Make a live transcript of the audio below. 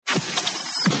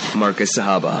Marcus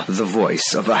Sahaba, the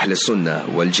voice of Ahl Sunnah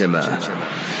wal Jama'ah.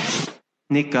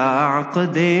 निकाह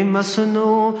दे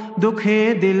मसनो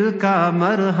दुखे दिल का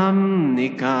मरहम,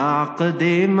 निकाह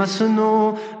दे मसनो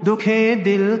दुखे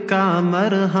दिल का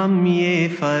मरहम, ये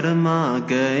फरमा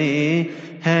गए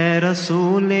है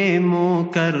रसूले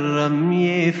मुकर्रम,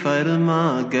 ये फरमा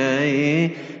गए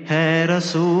है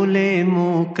रसूले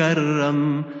मुकर्रम.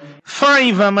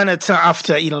 5 minutes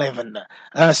after 11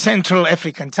 Central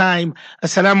African Time.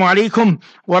 Assalamu alaikum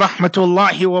wa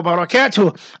rahmatullahi wa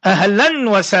barakatuh. Ahlan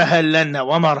wa sahlan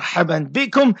wa marhaban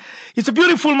bikum. It's a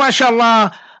beautiful,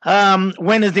 mashallah,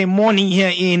 Wednesday morning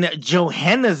here in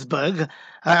Johannesburg.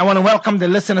 I want to welcome the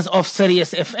listeners of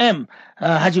Sirius FM,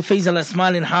 Haji Faisal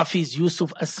Asmal and Hafiz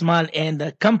Yusuf Asmal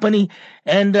and company.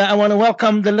 And I want to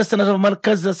welcome the listeners of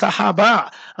Markaz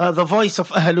Sahaba, the voice of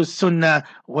Ahlus Sunnah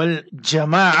wal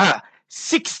Jama'ah.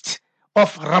 6th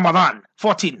of Ramadan,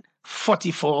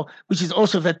 1444, which is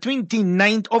also the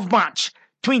 29th of March,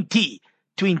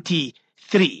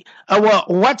 2023. Our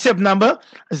WhatsApp number,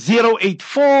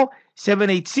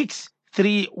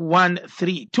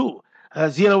 084-786-3132.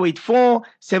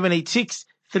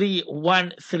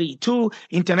 084-786-3132.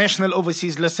 International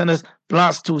overseas listeners,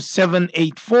 +2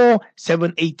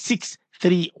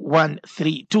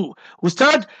 784-786-3132.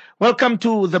 Ustad, welcome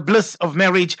to the bliss of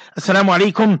marriage. Assalamu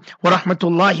alaikum wa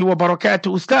rahmatullahi wa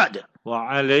barakatuh, Ustad.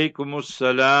 Wa alaikum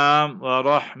assalam wa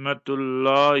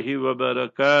rahmatullahi wa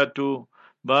barakatuh.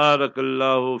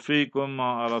 Barakallahu feekum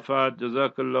wa arafat.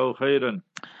 Jazakallahu khairan.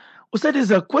 Ustad,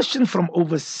 there's a question from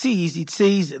overseas. It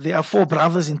says there are 4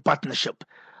 brothers in partnership.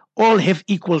 All have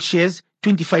equal shares,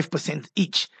 25%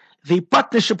 each. The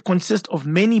partnership consists of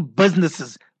many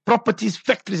businesses, properties,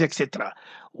 factories, etc.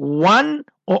 One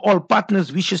or all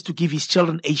partners wishes to give his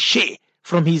children a share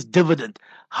from his dividend.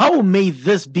 How may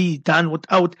this be done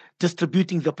without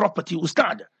distributing the property,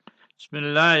 Ustad?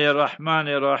 Bismillahir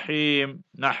Rahmanir Rahim.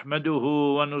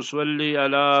 Nahmaduhu wa nusalli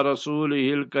ala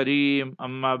rasulihil kareem.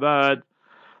 Amma ba'd.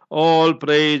 All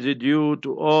praise is due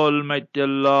to Almighty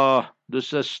Allah, the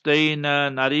sustainer,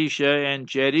 nourisher and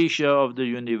cherisher of the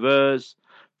universe.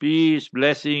 Peace,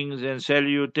 blessings and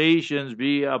salutations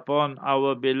be upon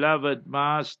our beloved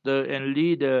master and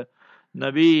leader,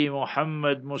 Nabi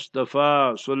Muhammad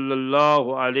Mustafa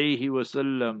sallallahu alayhi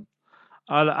wasallam.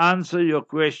 I'll answer your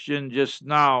question just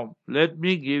now. Let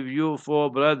me give you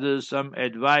 4 brothers some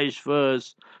advice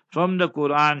first from the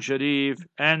Quran Sharif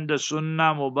and the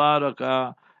Sunnah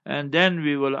Mubarakah, and then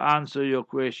we will answer your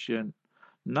question.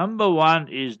 Number 1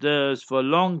 is this: for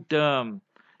long term,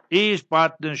 is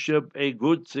partnership a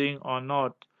good thing or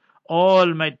not?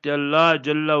 Almighty Allah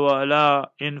Jalla wa Ala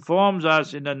informs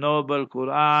us in the noble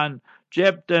Quran,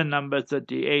 chapter number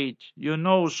 38. You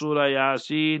know Surah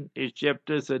Yasin is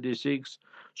chapter 36,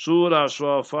 Surah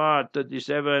Swafat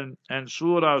 37, and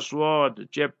Surah Swad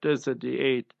chapter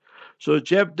 38. So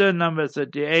chapter number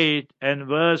 38 and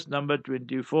verse number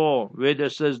 24, where the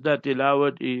sajda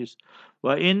tilawat is,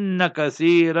 وَإِنَّ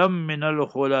كَثِيرًا مِنَ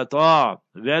الْخُلَطَاءِ,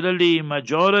 verily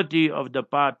majority of the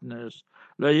partners,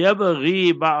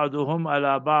 لَيَبْغِي بَعْضُهُمْ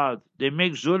عَلَى بَعْضٍ, they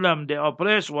make zulam, they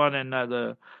oppress one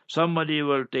another. Somebody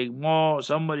will take more,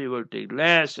 somebody will take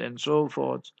less, and so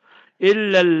forth.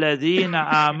 إِلَّا الَّذِينَ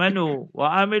آمَنُوا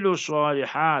وَعَمِلُوا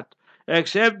الصَّالِحَاتِ,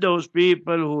 except those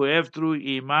people who have through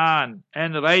Iman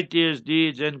and righteous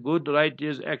deeds and good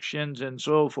righteous actions and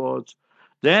so forth.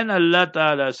 Then Allah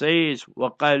Ta'ala says,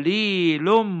 وَقَلِيلٌ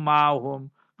مَّعْهُمْ,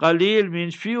 Qalil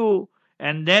means few,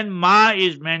 and then Ma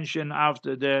is mentioned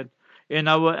after that. In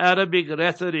our Arabic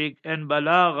rhetoric and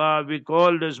balagha, we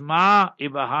call this Ma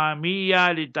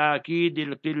ibhamiyya li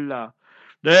ta'kidil qillah.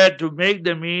 That to make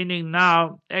the meaning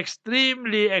now,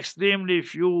 extremely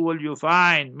few will you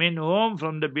find, minhum,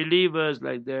 from the believers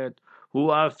like that,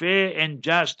 who are fair and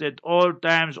just at all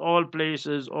times, all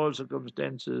places, all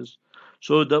circumstances.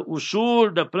 So the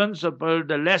usul, the principle,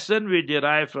 the lesson we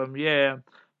derive from here,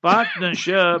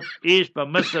 partnership is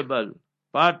permissible.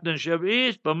 Partnership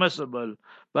is permissible,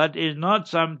 but is not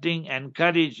something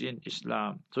encouraged in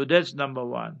Islam. So that's number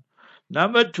 1.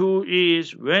 Number 2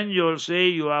 is, when you'll say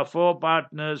you are 4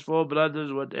 partners, 4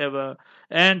 brothers, whatever,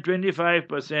 and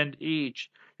 25%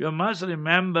 each, you must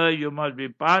remember you must be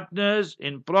partners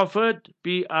in profit,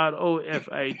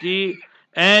 Profit,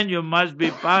 and you must be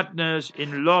partners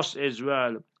in loss as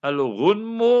well.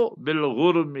 Al-ghunmu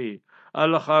bil-ghurmi,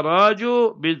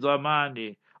 al-kharaju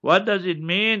bil-zamani. What does it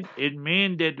mean? It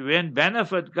means that when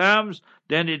benefit comes,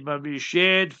 then it must be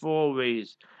shared 4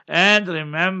 ways. And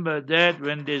remember that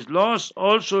when there's loss,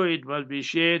 also it must be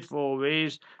shared 4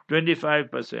 ways,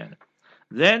 25%.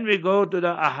 Then we go to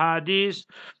the ahadith.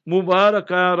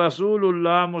 Mubarakah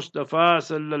Rasulullah Mustafa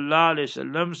sallallahu alaihi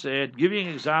wasallam said, giving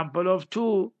example of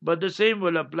two, but the same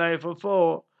will apply for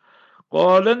four.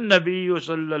 قال النبي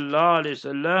صلى الله عليه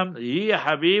وسلم هي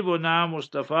حبيبنا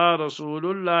مصطفى رسول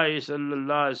الله صلى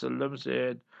الله عليه وسلم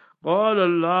said, قال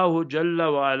الله جل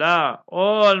وعلا,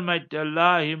 Almighty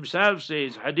Allah Himself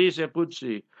says, Hadith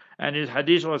Qudsi, and is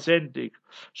Hadith authentic.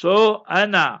 So,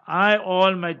 I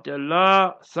Almighty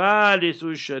Allah,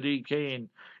 Thalithu Sharikain.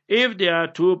 If there are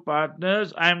two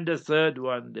partners, I am the third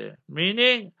one there.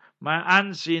 Meaning, my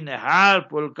unseen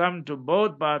help will come to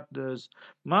both partners.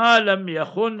 ما لم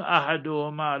يخن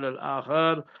أحدهما على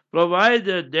الآخر,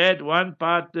 provided that one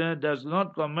partner does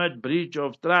not commit breach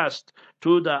of trust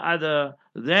to the other,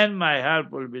 then my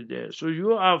help will be there. So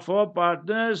you are four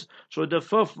partners, so the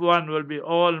fifth one will be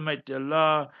Almighty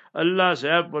Allah. Allah's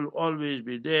help will always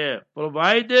be there,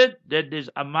 provided that there's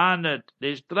amanat,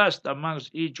 there's trust amongst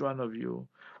each one of you.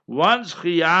 Once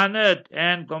khiyanat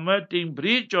and committing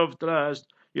breach of trust,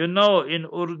 you know, in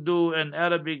Urdu and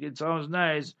Arabic it sounds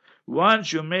nice.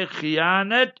 Once you make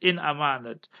khiyanat in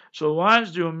amanat. So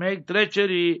once you make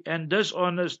treachery and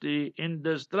dishonesty in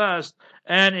this trust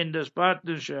and in this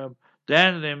partnership,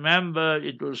 then remember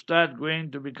it will start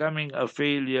going to becoming a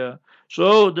failure.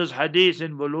 So this hadith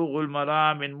in Bulughul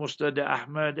Maram, in Mustad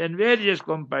Ahmad, and various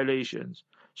compilations.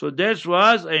 So this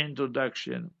was an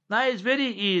introduction. Now it's very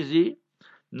easy.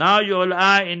 Now you all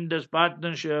are in this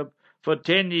partnership for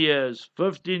 10 years,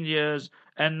 15 years,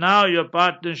 and now your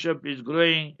partnership is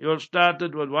growing. You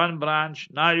started with one branch,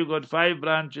 now you got 5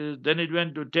 branches, then it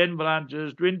went to 10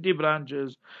 branches, 20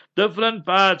 branches, different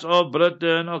parts of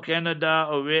Britain or Canada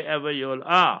or wherever you all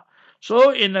are.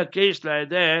 So in a case like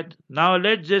that, now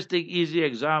let's just take easy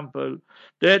example,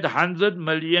 that 100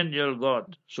 million you all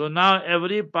got. So now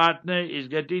every partner is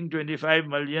getting 25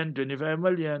 million, 25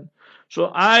 million. So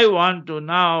I want to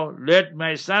now let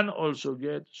my son also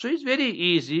get. So it's very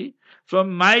easy.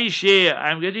 From my share,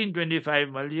 I'm getting 25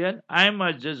 million. I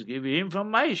must just give him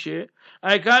from my share.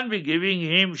 I can't be giving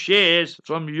him shares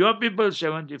from your people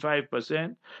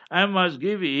 75%. I must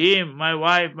give him, my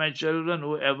wife, my children,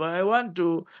 whoever I want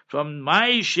to, from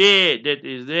my share that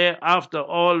is there after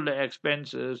all the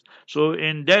expenses. So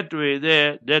in that way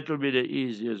there, that will be the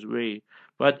easiest way.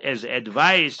 But as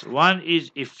advice, one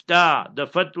is iftar, the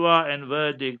fatwa and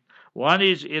verdict. One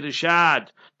is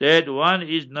irshad, that one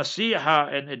is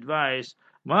nasiha and advice.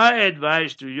 My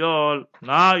advice to y'all,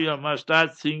 now you must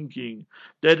start thinking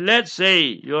that let's say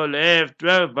you'll have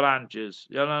 12 branches.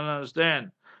 Y'all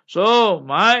understand? So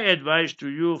my advice to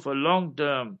you for long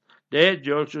term, that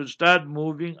you should start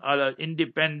moving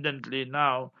independently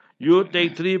now. You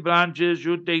take 3 branches,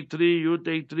 you take 3, you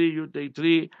take 3, you take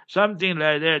 3, something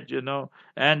like that, you know,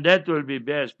 and that will be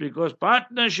best. Because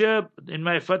partnership, in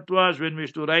my fatwas, when we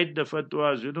used to write the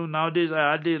fatwas, you know, nowadays I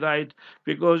hardly write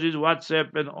because it's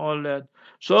WhatsApp and all that.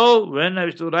 So when I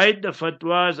used to write the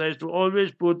fatwas, I used to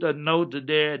always put a note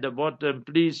there at the bottom,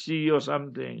 please see or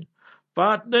something.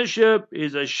 Partnership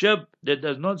is a ship that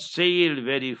does not sail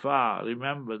very far.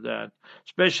 Remember that.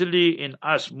 Especially in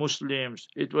us Muslims.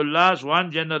 It will last 1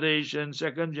 generation,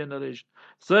 2nd generation,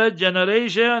 3rd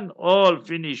generation, all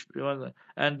finished.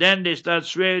 And then they start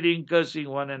swearing, cursing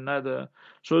one another.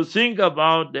 So think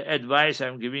about the advice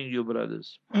I'm giving you,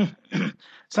 brothers.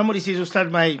 Somebody says,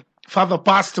 Ustad, my father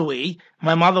passed away.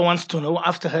 My mother wants to know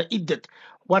after her iddat,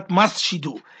 what must she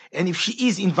do? And if she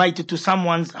is invited to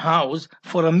someone's house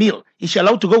for a meal, is she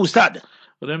allowed to go, Ustad?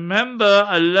 Remember,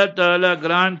 Allah Ta'ala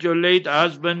grant your late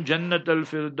husband Jannat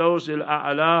al-Firdaus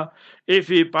al-A'la. If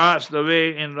he passed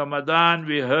away in Ramadan,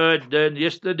 we heard then,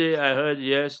 yesterday I heard,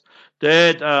 yes,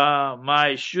 that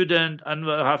my student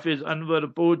Hafiz Anwar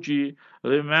Pochi,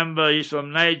 remember he's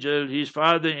from Niger, his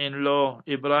father-in-law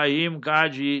Ibrahim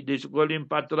Kaji, they call him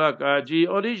Patra Kaji,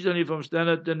 originally from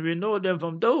Stanaton. We know them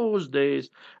from those days.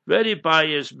 Very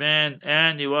pious man,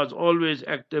 and he was always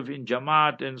active in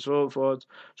Jamaat and so forth.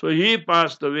 So he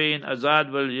passed away in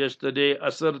Azadwal yesterday,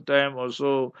 Asr time or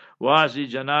so, was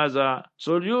his janaza.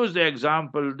 So use the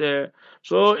example there.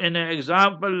 So in an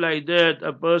example like that,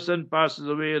 a person passes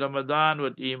away Ramadan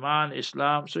with Iman,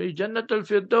 Islam. So he Jannat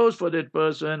al-Firdaus for that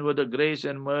person with the grace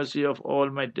and mercy of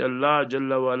Almighty Allah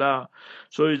Jalla wala.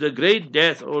 So it's a great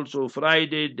death also,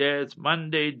 Friday death,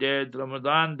 Monday death,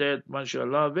 Ramadan death,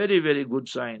 mashallah, very, very good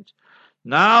signs.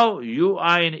 Now you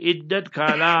are in Iddat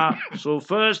Kala, so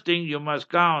first thing you must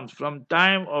count from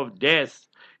time of death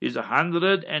is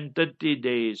 130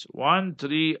 days,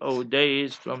 130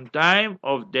 days from time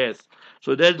of death.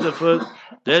 So that's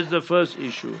the first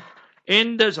issue.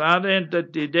 In this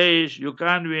 130 days, you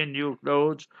can't wear new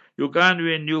clothes. You can't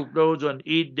wear new clothes on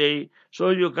Eid day. So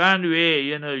you can't wear,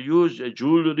 use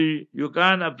jewelry. You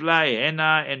can't apply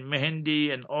henna and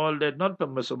mehendi and all that. Not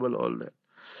permissible, all that.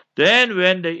 Then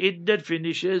when the iddat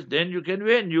finishes, then you can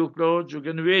wear new clothes, you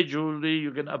can wear jewelry,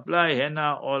 you can apply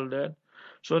henna, all that.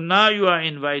 So now you are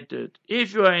invited.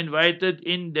 If you are invited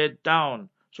in that town,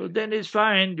 so then it's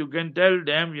fine. You can tell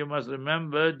them you must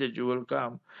remember that you will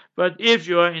come. But if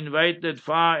you are invited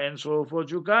far and so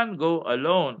forth, you can't go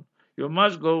alone. You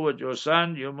must go with your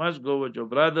son, you must go with your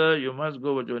brother, you must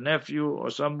go with your nephew or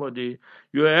somebody.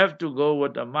 You have to go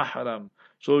with a mahram.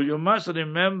 So you must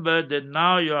remember that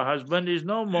now your husband is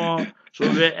no more. So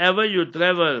wherever you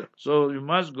travel, so you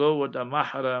must go with a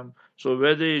mahram. So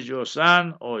whether it's your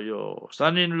son or your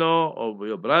son-in-law or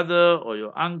your brother or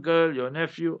your uncle, your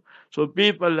nephew, so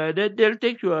people like that, they'll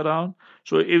take you around.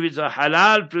 So if it's a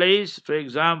halal place, for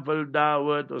example,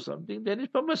 Dawat or something, then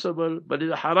it's permissible. But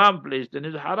it's a haram place, then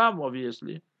it's haram,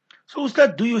 obviously. So,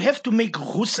 Ustad, do you have to make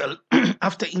ghusl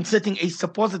after inserting a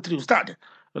suppository, Ustad?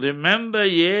 Remember,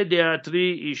 here there are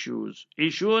three issues.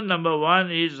 Issue number one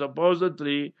is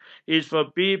supposedly is for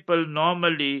people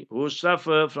normally who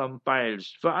suffer from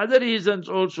piles. For other reasons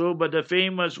also, but the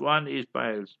famous one is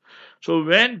piles. So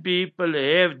when people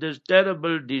have these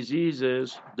terrible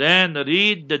diseases, then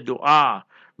read the dua.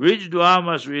 Which dua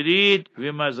must we read?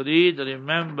 We must read,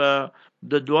 remember,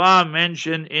 the dua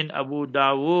mentioned in Abu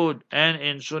Dawood and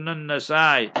in Sunan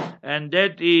Nasai, and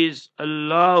that is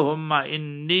Allahumma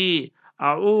inni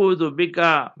A'udhu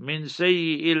bika min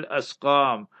sayyi'il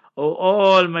asqam. O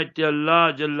Almighty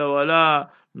Allah Jalla wala,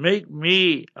 make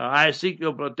me, I seek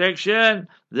your protection,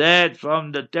 that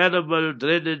from the terrible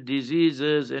dreaded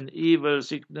diseases and evil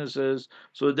sicknesses.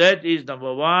 So that is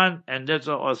number one, and that's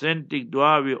an authentic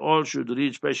dua we all should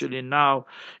read, especially now,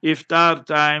 iftar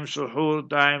time, suhoor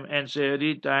time, and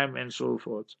sehri time, and so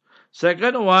forth.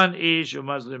 Second one is you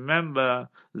must remember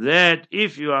that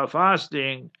if you are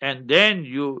fasting and then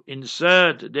you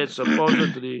insert that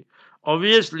suppository,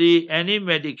 obviously any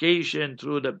medication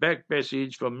through the back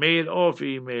passage for male or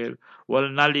female will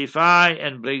nullify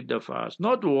and break the fast.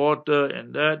 Not water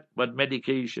and that, but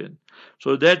medication.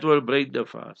 So that will break the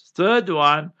fast. Third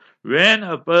one, when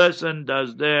a person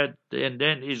does that, and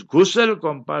then is ghusl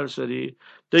compulsory,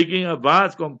 taking a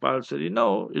bath compulsory?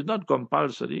 No, it's not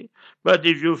compulsory. But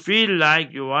if you feel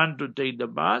like you want to take the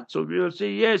bath, so we will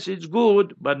say, yes, it's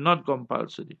good, but not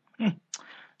compulsory.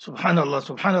 Subhanallah,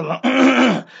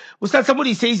 subhanallah. Ustad,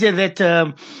 somebody says here that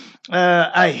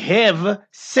I have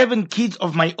 7 kids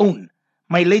of my own.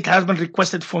 My late husband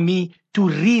requested for me to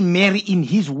remarry in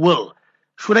his will.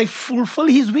 Should I fulfill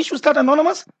his wish, Ustad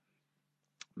Anonymous?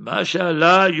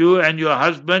 MashaAllah, you and your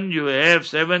husband, you have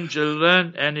 7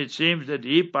 children, and it seems that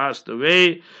he passed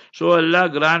away. So Allah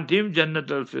grant him Jannat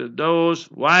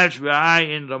al-Firdaus, whilst we are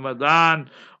in Ramadan.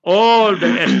 All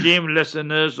the esteemed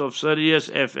listeners of Sirius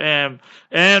FM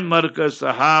and Markaz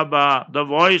Sahaba, the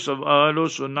voice of Ahlul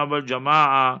Sunnah wal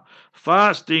Jama'ah,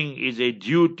 fasting is a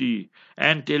duty,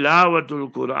 and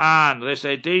Tilawatul Quran,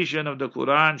 recitation of the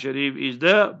Quran Sharif, is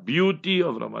the beauty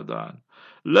of Ramadan.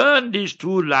 Learn these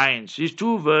 2 lines, these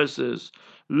 2 verses.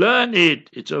 Learn it.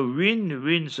 It's a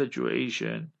win-win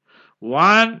situation.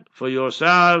 One for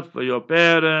yourself, for your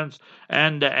parents,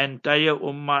 and the entire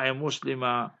Ummah and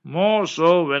Muslimah. More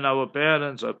so when our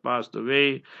parents have passed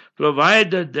away,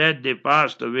 provided that they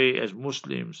passed away as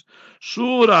Muslims.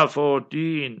 Surah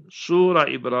 14, Surah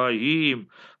Ibrahim,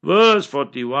 verse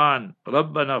 41.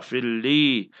 Rabbana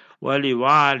filli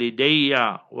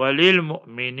ولوالدي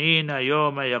وللمؤمنين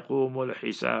يوم يقوم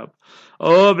الحساب.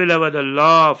 Oh beloved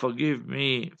Allah, forgive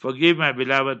me, forgive my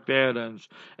beloved parents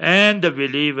and the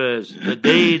believers the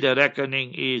day the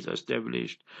reckoning is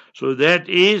established. So that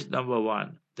is number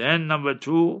 1. Then number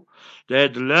 2,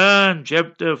 that learn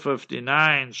chapter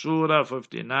 59, Surah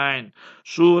 59,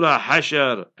 Surah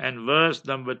Hashr, and verse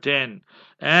number 10.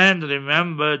 And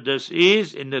remember, this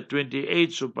is in the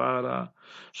 28th Supara.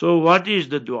 So what is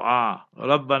the dua?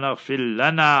 رَبَّنَا اغْفِرْ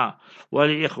لَنَا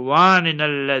وَلِإِخْوَانِنَا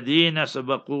الَّذِينَ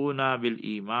سَبَقُونَا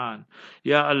بِالْإِيمَانِ.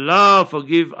 Ya Allah,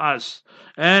 forgive us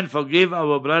and forgive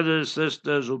our brothers and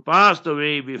sisters who passed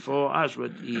away before us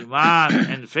with Iman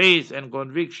and faith and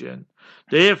conviction.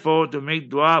 Therefore, to make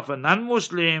dua for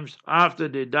non-Muslims after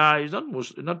they die is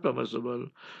not permissible.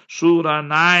 Surah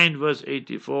 9, verse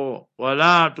 84.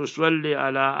 وَلَا تُصَلِّ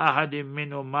عَلَىٰ أَحَدٍ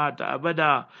مِّنْهُمْ مَاتَ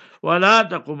أَبَدًا وَلَا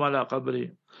تَقُمْ عَلَىٰ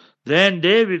قَبْرِهِ. Then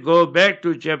there we go back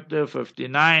to chapter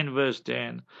 59, verse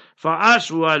 10. For us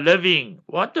who are living,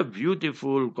 what a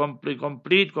beautiful,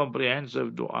 complete,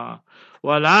 comprehensive dua.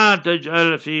 وَلَا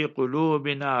تَجْعَلْ فِي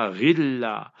قُلُوبِنَا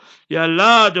غِلًّا. Ya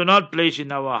Allah, do not place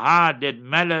in our heart that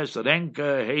malice,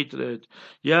 rancor, hatred.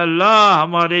 Ya Allah,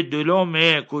 हमारे दिलों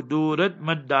में कुदूरत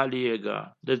मत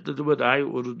डालिएगा. That's the word I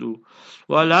Urdu.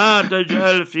 وَلَا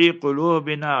تَجْعَلْ فِي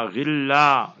قُلُوبِنَا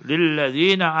غِلًّا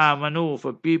لِلَّذِينَ آمَنُوا,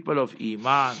 for people of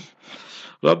Iman.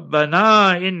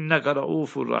 Rabbana innaka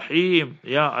ra'ufur rahim.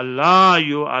 Ya Allah,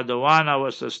 you are the one, our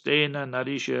sustainer,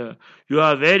 nourisher. You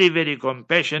are very, very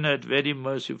compassionate, very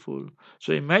merciful.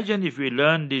 So imagine if we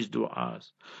learn these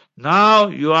du'as. Now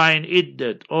you are in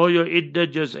iddat, or your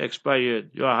iddat just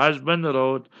expired. Your husband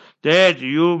wrote that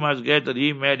you must get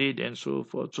remarried and so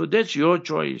forth. So that's your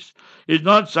choice. It's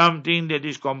not something that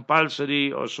is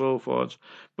compulsory or so forth.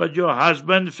 But your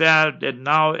husband felt that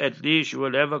now at least you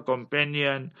will have a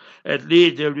companion, at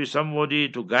least there will be somebody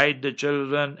to guide the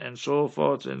children and so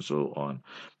forth and so on.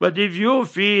 But if you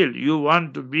feel you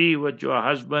want to be with your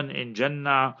husband in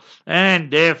Jannah and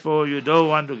therefore you don't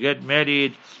want to get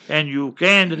married and you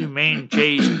can remain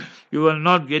chaste, you will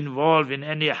not get involved in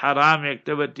any haram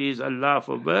activities, Allah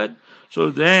forbid, so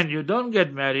then you don't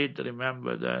get married,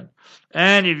 remember that.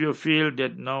 And if you feel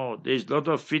that no, there's a lot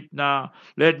of fitna,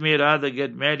 let me rather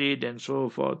get married and so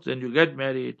forth, then you get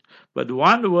married. But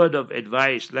one word of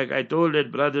advice, like I told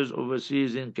that brothers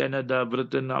overseas in Canada,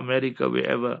 Britain, America,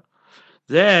 wherever,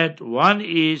 that one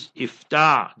is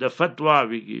iftar, the fatwa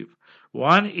we give.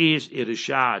 One is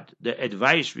irshad, the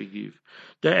advice we give.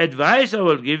 The advice I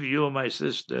will give you, my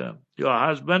sister, your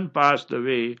husband passed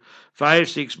away 5,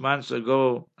 6 months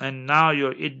ago, and now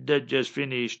your iddah just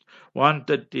finished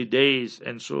 130 days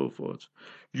and so forth.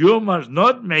 You must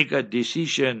not make a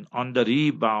decision on the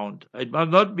rebound. It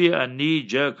must not be a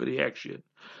knee-jerk reaction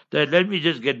that let me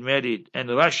just get married and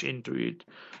rush into it.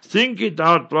 Think it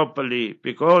out properly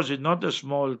because it's not a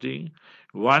small thing.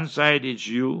 One side is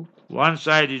you, one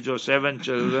side is your 7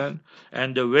 children,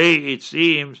 and the way it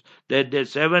seems that the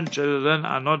 7 children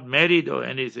are not married or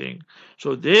anything.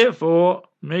 So therefore,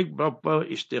 make proper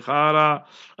istikhara.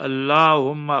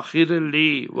 Allahumma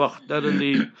khirli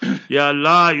wakhtarli. Ya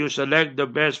Allah, you select the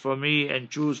best for me and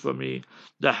choose for me.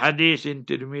 The hadith in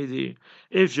Tirmidhi.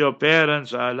 If your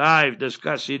parents are alive,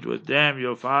 discuss it with them,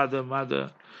 your father,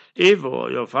 mother. If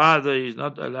your father is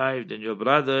not alive, then your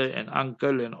brother and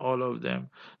uncle and all of them.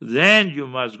 Then you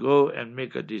must go and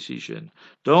make a decision.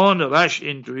 Don't rush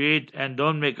into it and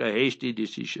don't make a hasty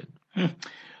decision.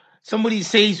 Somebody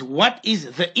says, what is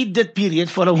the iddat period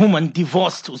for a woman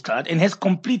divorced, Ustad, and has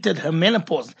completed her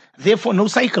menopause, therefore no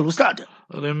cycle, Ustad?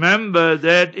 Remember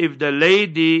that if the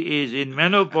lady is in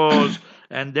menopause,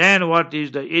 and then what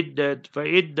is the iddat?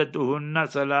 فَإِدَّتُهُنَّ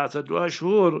ثَلَاثَةُ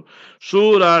أَشْهُرٍ.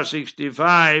 Surah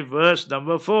 65, verse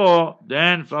number 4.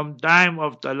 Then from time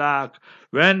of talaq,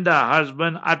 when the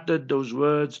husband uttered those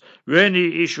words, when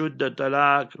he issued the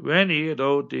talaq, when he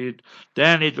wrote it,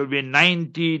 then it will be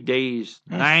 90 days.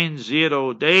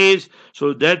 90 days.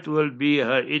 So that will be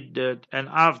her iddat. And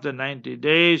after 90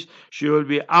 days, she will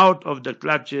be out of the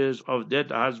clutches of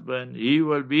that husband. He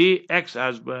will be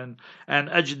ex-husband and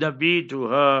ajnabi to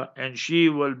her, and she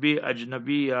will be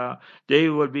ajnabiya. They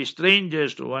will be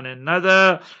strangers to one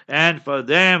another, and for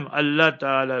them Allah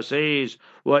Ta'ala says,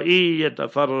 وَإِن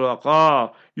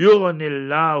يَتَفَرَّقَا يُغْنِ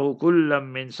اللَّهُ كُلًّا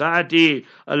مِّن سَعَتِهِ.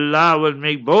 Allah will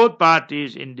make both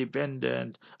parties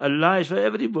independent. Allah is for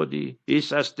everybody. He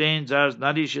sustains us,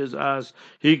 nourishes us,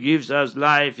 He gives us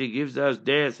life, He gives us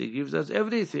death, He gives us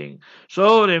everything.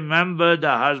 So remember,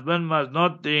 the husband must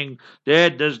not think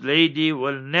that this lady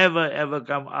will never ever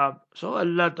come up. So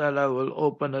Allah Ta'ala will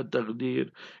open a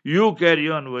taqdeer. You carry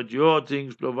on with your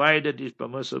things provided is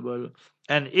permissible.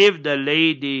 And if the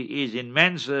lady is in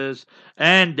menses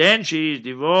and then she is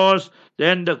divorced,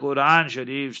 then the Quran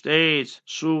Sharif states,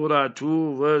 Surah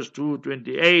 2, verse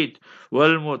 228,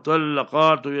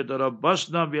 وَالْمُطَلَّقَاتُ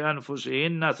يَتَرَبَّصْنَ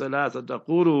بِأَنفُسِهِنَّ ثَلَاثَةَ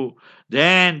قُرُوءٍ.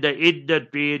 Then the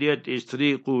iddat period is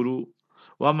 3 quru.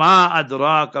 وَمَا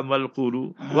أَدْرَاكَ مَا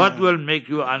الْقُرُوء. What will make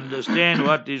you understand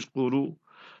what is quru?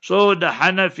 So the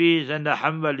Hanafis and the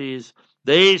Hanbalis,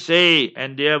 they say,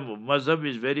 and their mazhab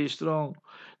is very strong,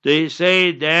 they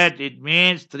say that it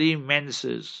means 3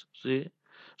 menses. See?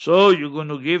 So you're going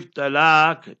to give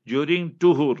talaq during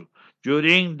tuhur,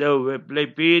 during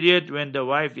the period when the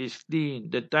wife is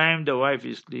clean, the time the wife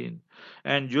is clean.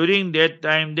 And during that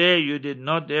time there, you did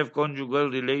not have conjugal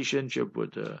relationship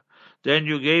with her. Then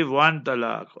you gave 1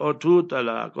 talaq, or 2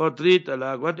 talaq, or 3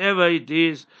 talaq, whatever it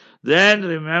is. Then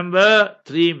remember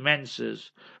 3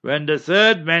 menses. When the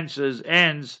 3rd menses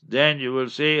ends, then you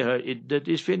will say her iddat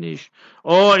is finished.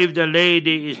 Or if the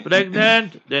lady is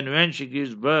pregnant, then when she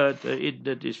gives birth, her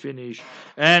iddat is finished.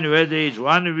 And whether it's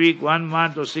 1 week, 1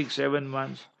 month, or 6, 7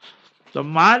 months. The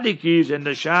Malikis and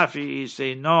the Shafi'is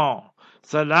say no.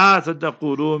 Thalathata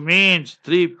quru means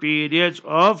 3 periods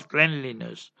of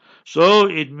cleanliness. So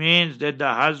it means that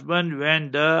the husband,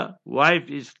 when the wife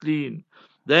is clean,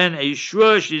 then is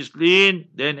sure she's clean,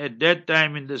 then at that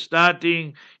time in the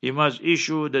starting, he must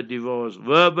issue the divorce,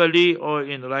 verbally or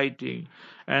in writing.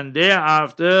 And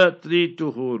thereafter, 3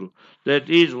 tuhur. That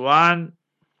is 1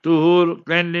 tuhur,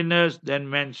 cleanliness, then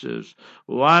menses.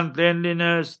 1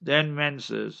 cleanliness, then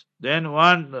menses. Then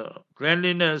 1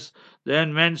 cleanliness,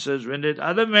 then menses. When the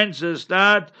other menses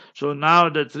start, so now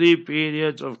the 3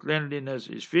 periods of cleanliness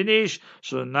is finished.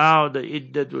 So now the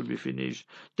iddat will be finished.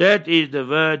 That is the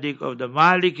verdict of the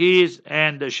Malikis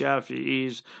and the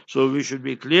Shafi'is. So we should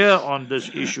be clear on this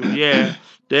issue here,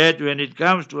 that when it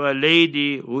comes to a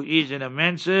lady who is in a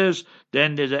menses,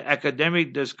 then there's an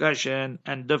academic discussion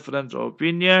and difference of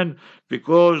opinion,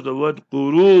 because the word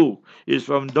quru is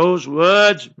from those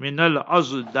words minal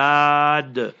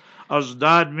azdad.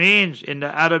 Azdad means in the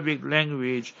Arabic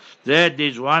language that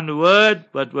is one word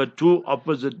but with 2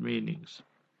 opposite meanings.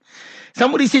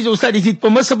 Somebody says, Ustad, is it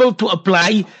permissible to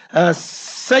apply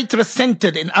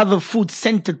citrus-scented and other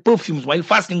food-scented perfumes while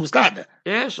fasting, Ustad?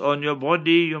 Yes, on your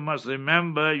body you must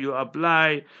remember you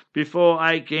apply. Before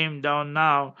I came down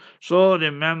now, so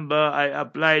remember I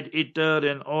applied itar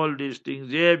and all these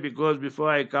things there, because before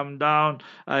I come down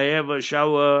I have a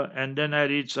shower and then I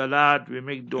read salat, we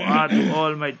make dua to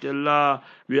Almighty Allah,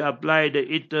 we apply the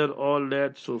itar, all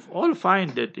that. So all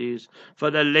fine that is. For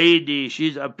the lady,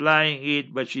 she's applying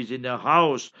it but she's in the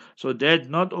house, so that's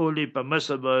not only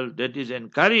permissible, that is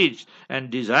encouraged and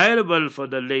desirable for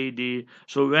the lady.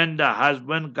 So when the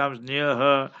husband comes near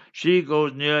her, she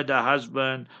goes near the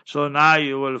husband. So now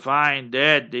you will find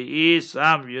that there is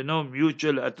some,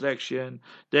 mutual attraction,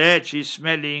 that she's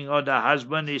smelling or the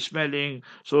husband is smelling.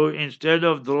 So instead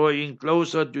of drawing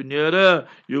closer to nearer,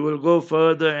 you will go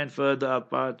further and further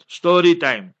apart. Story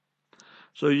time.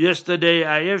 So yesterday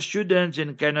I have students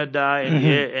in Canada and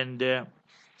here and there.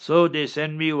 So they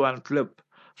send me one clip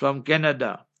from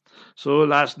Canada. So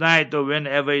last night or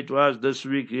whenever it was this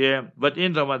week here, but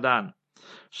in Ramadan.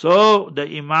 So the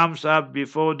Imam Sahib,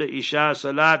 before the Isha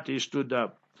Salat, he stood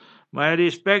up. My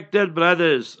respected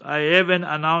brothers, I have an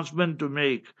announcement to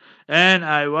make, and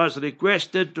I was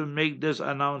requested to make this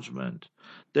announcement,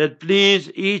 that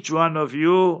please each one of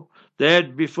you,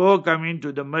 that before coming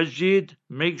to the masjid,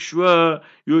 make sure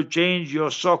you change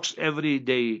your socks every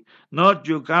day. Not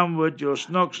you come with your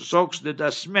socks that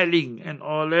are smelling and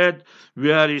all that.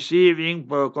 We are receiving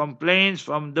complaints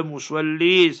from the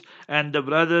Muswallis and the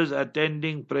brothers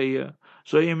attending prayer.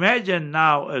 So imagine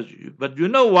now, but you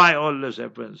know why all this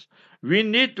happens. We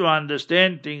need to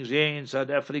understand things here in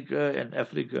South Africa and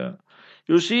Africa.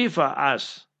 You see, for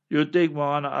us, you take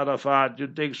Maulana Arafat, you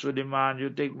take Suleiman, you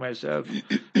take myself,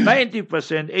 90%,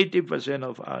 80%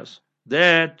 of us,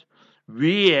 that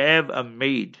we have a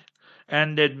maid.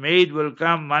 And that maid will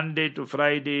come Monday to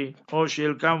Friday, or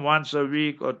she'll come once a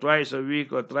week, or twice a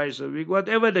week, or thrice a week,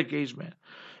 whatever the case may.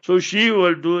 So she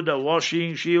will do the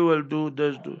washing, she will do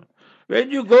this, do.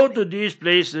 When you go to these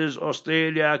places,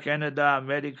 Australia, Canada,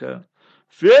 America,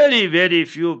 very, very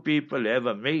few people have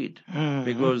a maid,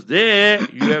 because there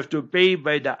you have to pay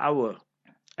by the hour,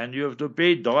 and you have to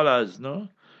pay dollars, no?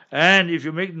 And if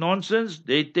you make nonsense,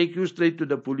 they take you straight to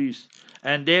the police,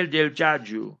 and they'll charge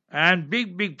you, and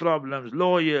big problems,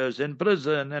 lawyers and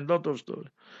prison and lot of stuff.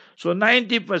 So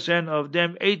 90% of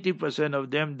them, 80%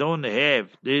 of them don't have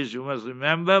this. You must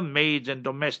remember, maids and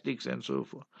domestics and so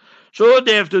forth. So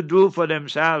they have to do for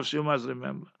themselves, you must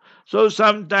remember. So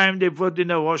sometimes they put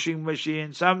in a washing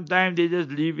machine, sometimes they just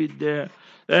leave it there.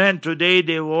 And today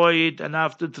they wore it, and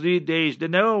after 3 days, they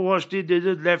never washed it, they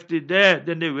just left it there,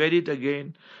 then they wear it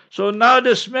again. So now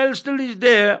the smell still is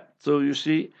there. So you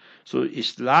see, so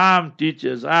Islam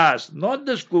teaches us, not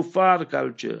this kuffar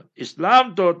culture.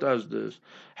 Islam taught us this.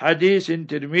 Hadith in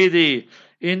Tirmidhi,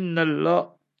 Inna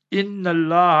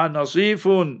Allah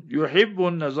nasifun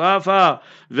yuhibbun nazafa.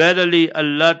 Verily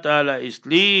Allah Ta'ala is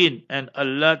clean and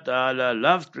Allah Ta'ala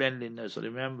loves cleanliness.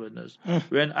 Remember this.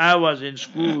 When I was in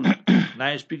school,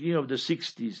 now speaking of the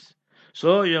 60s,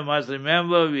 so you must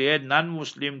remember we had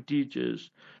non-Muslim teachers.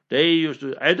 They used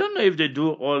to, I don't know if they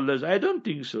do all this, I don't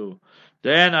think so.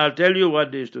 Then I'll tell you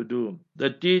what they used to do. The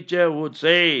teacher would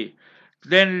say,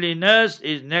 cleanliness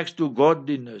is next to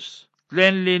godliness.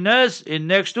 Cleanliness is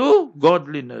next to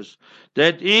godliness.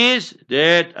 That is,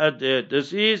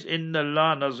 this is, Inna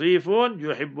Allah nazifun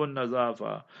yuhibbun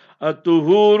nazafa.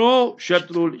 At-tuhuru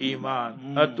shatrul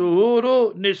iman.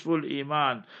 At-tuhuru nisful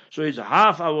iman. So it's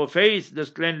half our faith, this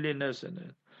cleanliness in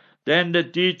it. Then the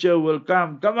teacher will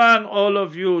come. Come on, all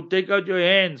of you, take out your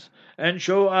hands and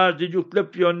show us, did you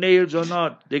clip your nails or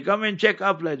not? They come and check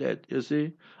up like that, you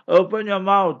see. Open your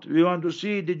mouth. We want to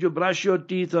see, did you brush your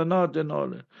teeth or not and all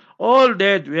that. All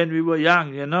that when we were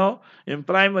young, in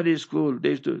primary school. They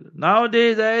used to.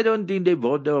 Nowadays, I don't think they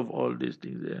bother of all these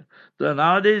things there. So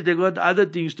nowadays, they got other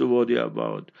things to worry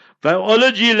about.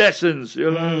 Biology lessons, you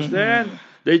understand?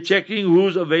 They're checking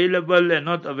who's available and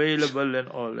not available and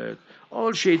all that.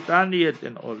 All shaitaniyat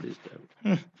and all this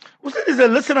stuff. Ustad, there's a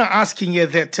listener asking here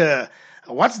that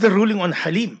what's the ruling on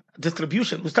Halim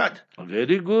distribution, Ustad?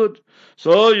 Very good.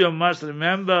 So you must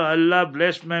remember, Allah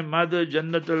blessed my mother,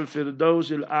 Jannatul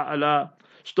Firdaus al-A'la.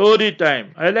 Story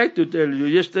time. I like to tell you.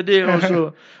 Yesterday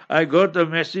also, I got a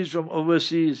message from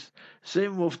overseas. Say,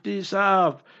 Mufti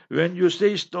Saab, when you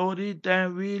say story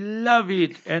time, we love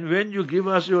it. And when you give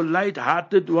us your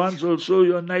light-hearted ones also,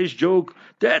 your nice joke,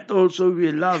 that also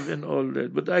we love and all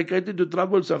that. But I get into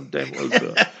trouble sometimes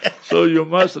also. So you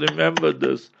must remember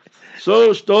this.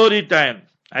 So story time.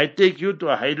 I take you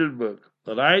to Heidelberg.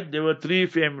 Right? There were 3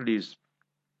 families.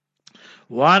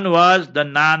 One was the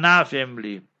Nana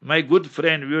family. My good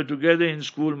friend, we were together in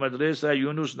school, Madrasa,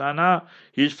 Yunus Nana,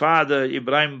 his father,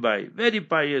 Ibrahim Bhai, very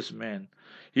pious man.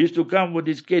 He used to come with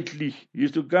his ketli, he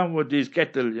used to come with his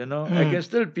kettle, I can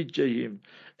still picture him.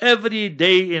 Every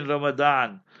day in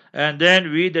Ramadan. And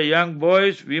then we, the young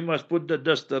boys, we must put the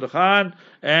dastarkhan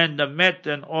and the mat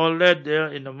and all that there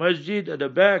in the masjid at the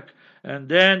back. And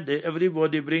then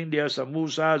everybody bring their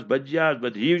samosas, bhajiyas,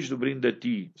 but he used to bring the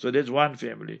tea. So that's one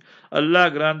family.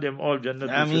 Allah grant them all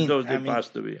Jannatul Firdaus, they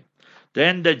passed away.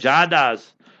 Then the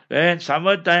Jadas, when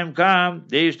summertime come,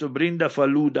 they used to bring the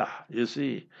faluda, you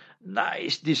see.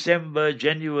 Nice December,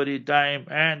 January time,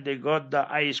 and they got the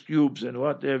ice cubes and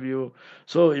what have you.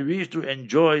 So we used to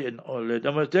enjoy and all that.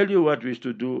 I must tell you what we used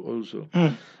to do also.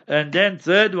 And then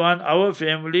third one, our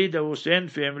family, the Hussein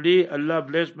family, Allah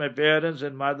bless my parents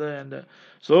and mother. And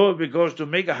so because to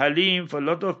make a halim for a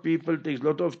lot of people takes a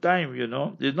lot of time,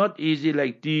 It's not easy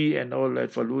like tea and all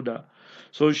that, faluda.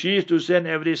 So she used to send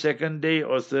every second day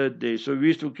or third day. So we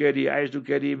used to carry, I used to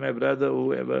carry my brother,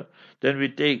 whoever. Then we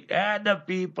take, and the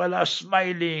people are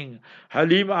smiling.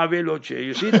 Halim Aveloche.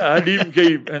 You see the Halim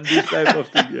came and this type of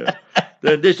thing. Yeah.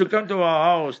 Then they used to come to our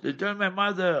house. They tell my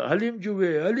mother, Halim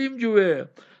Juwe, Halim Juwe.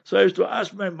 So I used to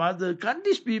ask my mother, can't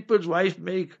these people's wives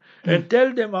make? And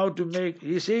tell them how to make.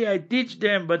 He say, I teach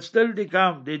them, but still they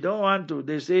come. They don't want to.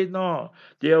 They say, no,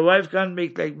 their wife can't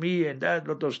make like me, and that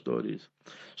lot of stories.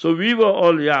 So we were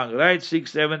all young, right?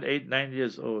 6, 7, 8, 9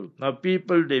 years old. Now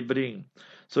people they bring.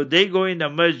 So they go in the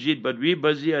masjid, but we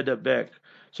busy at the back.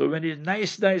 So when it's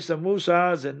nice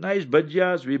samosas and nice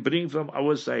bhajiyas, we bring from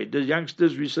our side. The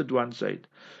youngsters, we sit one side.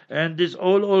 And this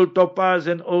old topas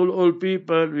and old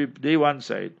people, they one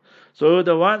side. So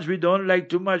the ones we don't like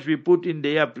too much, we put in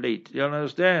their plate. You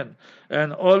understand?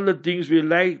 And all the things we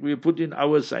like, we put in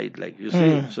our side, like you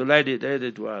see. So like that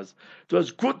it was. It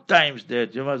was good times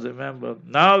that you must remember.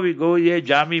 Now we go here,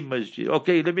 Jami Masjid.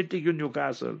 Okay, let me take you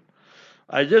Newcastle.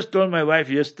 I just told my wife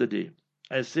yesterday.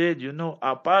 I said,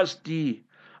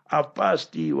 Appa's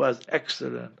tea was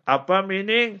excellent. Appa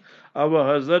meaning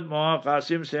our Hazrat Muhammad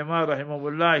Qasim Sema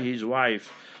Rahimahullah, his wife.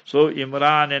 So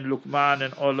Imran and Luqman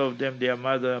and all of them, their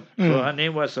mother. So her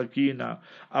name was Sakina.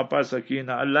 Appa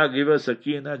Sakina. Allah give her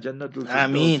Sakina, Jannatul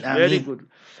Firdaus. Very good.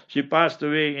 She passed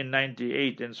away in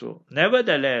 98 and so.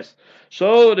 Nevertheless,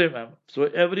 so remember, so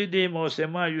every day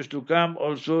Mohsema used to come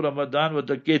also Ramadan with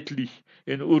the ketli.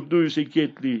 In Urdu you say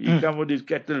ketli. He come with his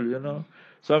kettle,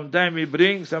 Sometimes he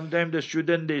brings, sometimes the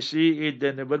student, they see it,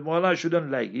 but Mawla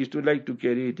shouldn't like. He used to like to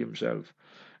carry it himself.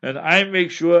 And I make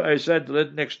sure I sat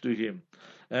right next to him.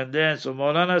 And then, so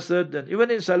Maulana said that even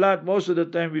in Salat, most of the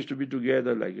time we used to be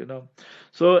together,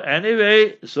 So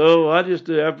anyway, so what used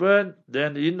to happen?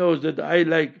 Then he knows that I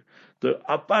like the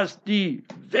Appa's tea,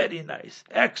 very nice,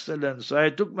 excellent. So I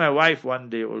took my wife one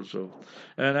day also.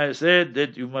 And I said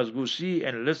that you must go see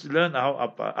and let's learn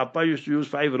how Appa used to use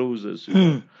 5 roses.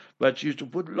 But she used to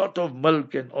put a lot of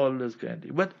milk and all this kind of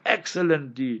thing. But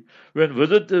excellent tea. When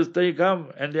visitors, they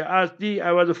come and they ask tea,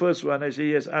 I was the first one. I say,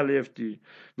 yes, I'll have tea.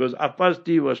 Because Appa's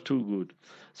tea was too good.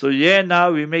 So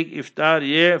now we make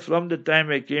iftar from the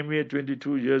time I came here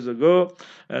 22 years ago.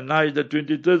 And now it's the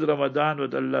 23rd Ramadan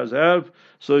with Allah's help.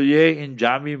 So in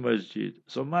Jami Masjid.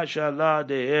 So mashallah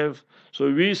they have. So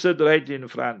we sit right in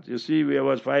front. You see, we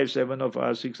was 5, 7 of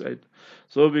us, 6, 8.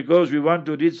 So because we want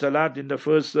to read Salat in the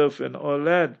first surf and all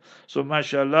that, so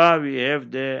mashallah we have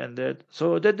there and that.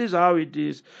 So that is how it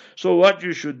is. So what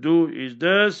you should do is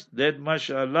this, that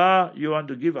mashallah you want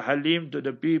to give halim to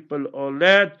the people, all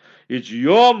that. It's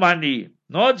your money.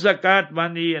 Not zakat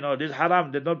money, this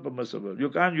haram, that's not permissible. You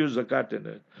can't use zakat in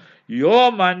it. Your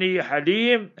money,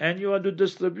 halim, and you want to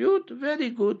distribute, very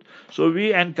good. So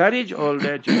we encourage all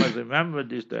that. You must remember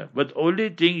this time. But only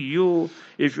thing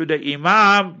if you're the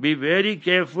imam, be very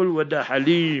careful with the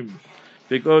halim.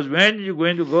 Because when you're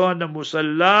going to go on the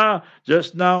musalla,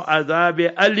 just now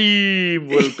Adab Alim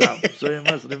will come. So you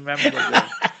must remember that.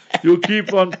 You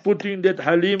keep on putting that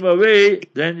halim away,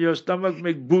 then your stomach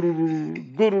make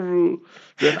gururu, gururu.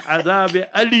 Then Adab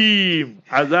Alim.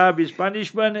 Adab is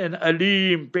punishment and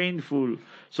Alim, painful.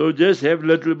 So just have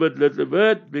little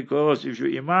bit, because if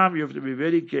you're imam, you have to be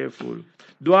very careful.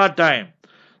 Dua time.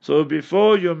 So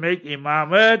before you make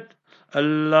imamat,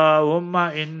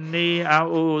 Allahumma inni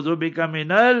a'udhu bika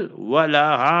minal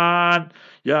walahan.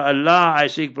 Ya Allah, I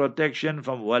seek protection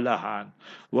from walahan.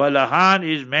 Walahan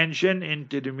is mentioned in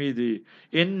Tirmidhi.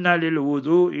 Inna lil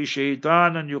wudu'i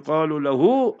shaytanan yuqalu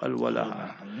lahu al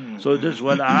walahan. So this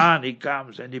walahan, he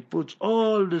comes and he puts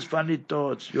all these funny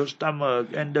thoughts, your stomach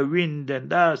and the wind and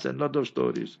dust and lot of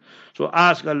stories. So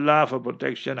ask Allah for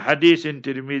protection. Hadith in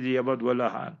Tirmidhi about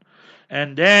walahan.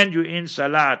 And then you in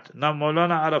Salat. Now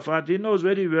Maulana Arafat, he knows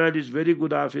very well, he's very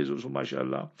good Hafiz,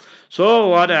 mashallah. So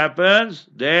what happens?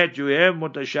 That you have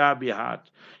mutashabihat.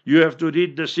 You have to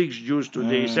read the 6 juz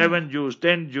today, 7 juz,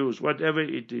 10 juz, whatever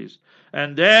it is.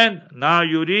 And then, now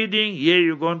you're reading, here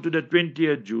you're going to the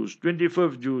 20th juz,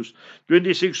 25th juz,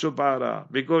 26th supara,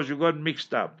 because you got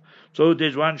mixed up. So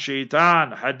there's one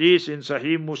shaitan, hadith in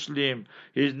Sahih Muslim.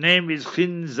 His name is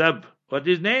Khinzab. What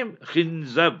is his name?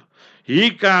 Khinzab.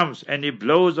 He comes and he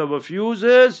blows our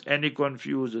fuses and he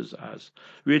confuses us.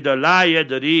 With the la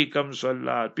yadri kam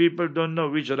salat. People don't know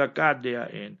which rakat they are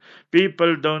in.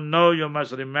 People don't know, you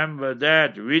must remember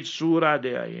that, which surah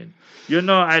they are in.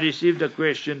 I received a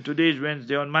question, today is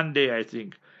Wednesday, on Monday I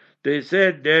think. They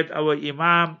said that our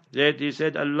imam, that he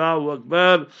said Allahu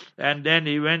Akbar, and then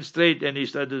he went straight and he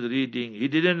started reading. He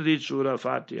didn't read Surah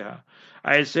Fatiha.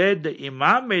 I said the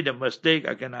imam made a mistake,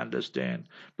 I can understand.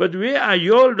 But where are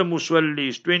you all the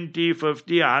musallis, 20,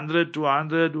 50, 100,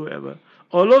 200, whoever?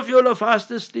 All of you all are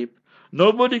fast asleep.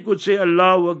 Nobody could say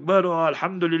Allahu Akbar or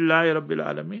Alhamdulillah Rabbil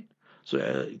Alameen. So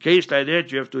in case like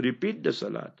that, you have to repeat the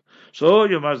salat. So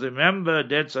you must remember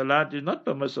that salat is not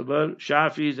permissible.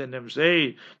 Shafis and them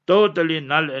say totally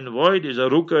null and void is a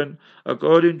rukn.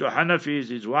 According to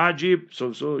Hanafis, it's wajib.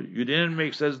 So you didn't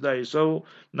make sajda, so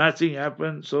nothing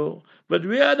happened. But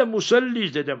where are the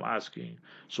musallis that I'm asking?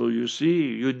 So you see,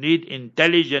 you need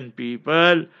intelligent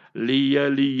people.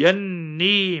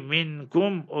 لِيَلِيَنِّي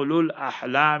مِنْكُمْ أُولُو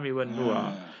الْأَحْلَامِ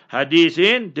وَالنُّهَى. Hadith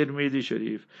in Tirmidhi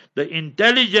Sharif. The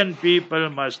intelligent people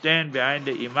must stand behind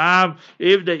the Imam.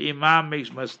 If the Imam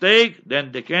makes mistake,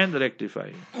 then they can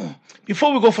rectify.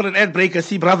 Before we go for an ad break, I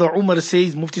see Brother Umar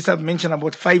says, Mufti Sahib mentioned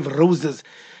about 5 roses.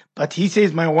 But he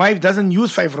says, my wife doesn't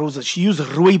use 5 roses. She uses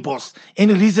rooibos.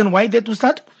 Any reason why that,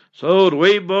 Ustad? So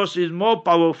rooibos is more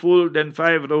powerful than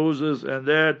 5 roses, and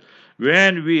that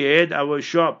when we had our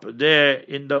shop there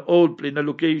in the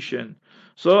location.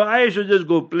 So I used to just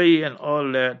go play and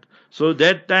all that. So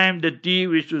that time the tea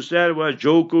we used to sell was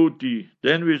Joko tea.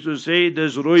 Then we used to say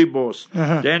there's rooibos.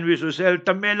 Then we used to sell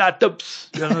Tamela Tups.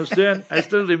 You understand? I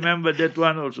still remember that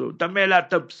one also. Tamela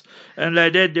Tups. And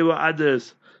like that there were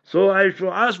others. So I used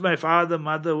to ask my father,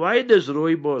 mother, why does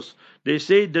rooibos? They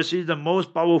say this is the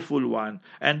most powerful one.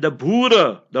 And the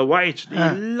bhura, the whites, they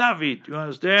love it. You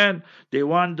understand? They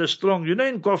want the strong.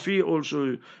 In coffee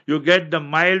also, you get the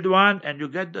mild one and you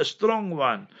get the strong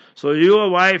one. So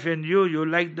your wife and you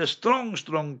like the strong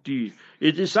tea.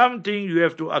 It is something you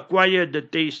have to acquire the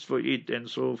taste for it and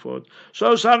so forth.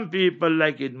 So some people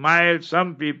like it mild,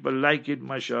 some people like it,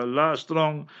 mashallah,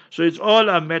 strong. So it's all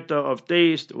a matter of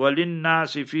taste.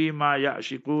 وَلِلنَّاسِ فِي مَا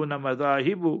يَعْشِقُونَ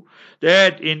مَذَاهِبُ.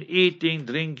 That in eating,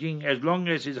 drinking, as long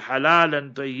as it's halal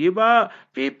and tayyiba,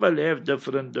 people have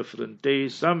different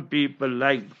tastes. Some people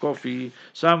like coffee,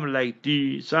 some like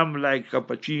tea, some like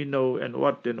cappuccino and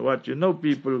what.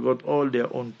 People got all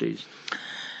their own taste.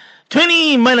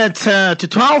 20 minutes to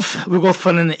 12. We'll go for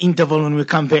an interval. When we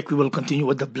come back, we will continue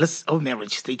with the bliss of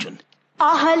marriage. Stay tuned.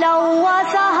 Marcus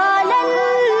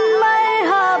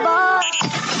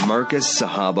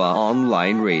Sahaba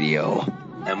Online Radio.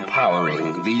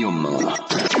 Empowering the Ummah.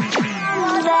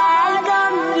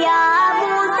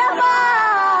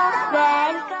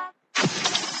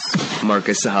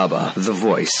 Marcus Sahaba, the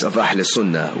voice of Ahl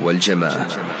Sunnah wal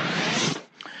Jama'ah.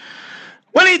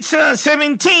 Well, it's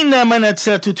 17 minutes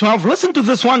to 12. Listen to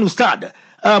this one, Ustad.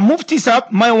 Mufti Sahab,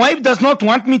 my wife does not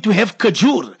want me to have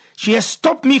kajur. She has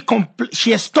stopped me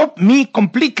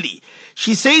completely.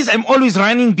 She says I'm always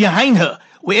running behind her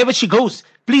wherever she goes.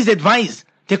 Please advise.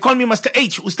 They call me Mr.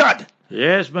 H, Ustad.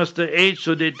 Yes, Mr. H.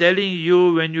 So they're telling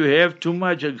you when you have too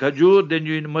much khajur, then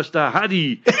you must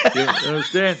hurry. You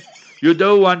understand? You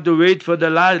don't want to wait for the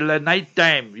night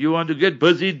time. You want to get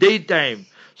busy daytime.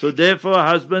 So therefore,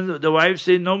 the wife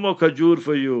say no more khajur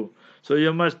for you. So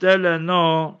you must tell her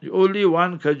no. Only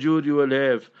one khajur you will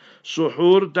have.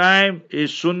 Suhoor time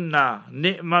is sunnah.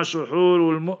 Ni'ma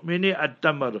suhoorul mu'mini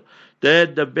at-tamr.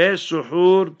 That the best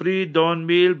suhoor, pre-dawn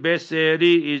meal, best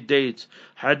sehri is dates.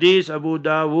 Hadith Abu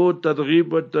Dawood,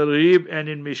 Targhib wa Targhib, and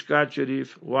in Mishkat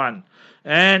Sharif, one.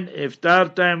 And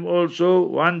iftar time also,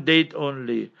 one date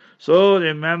only. So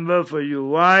remember for you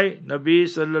why Nabi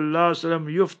sallallahu alaihi wasallam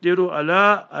yuftiru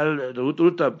ala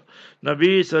al-rutab.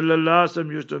 Nabi sallallahu alaihi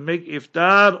wasallam used to make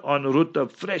iftar on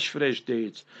rutab, fresh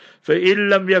dates. فَإِن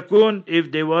لَمْ يَكُنْ,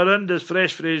 if they weren't the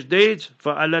fresh dates,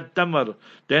 فَعَلَى التَّمْرِ,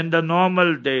 then the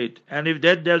normal date. And if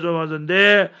that wasn't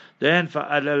there, then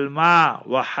فَعَلَى الْمَاءِ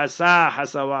وَحَسَى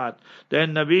حَسَوَاتٍ.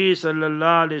 Then Nabi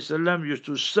sallallahu alaihi wasallam used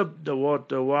to sip the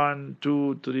water, 1,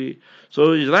 2, 3.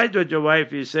 So it's right what your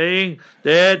wife is saying,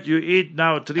 that you eat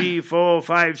now 3, 4,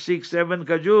 5, 6, 7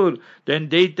 khajur, then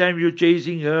daytime you're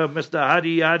chasing her, Mr.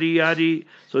 Hari.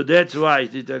 So that's why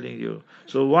he's telling you.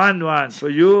 So one. For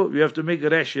you have to make a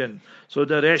ration. So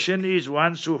the ration is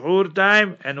one suhoor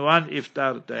time and one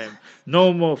iftar time.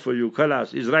 No more for you.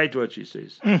 Khalas. Is right what she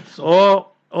says.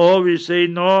 Or we say,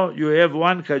 no, you have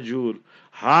one khajur.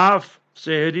 Half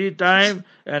sehri time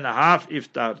and half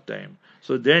iftar time.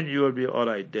 So then you will be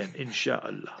alright then,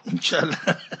 inshallah.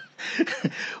 Inshallah.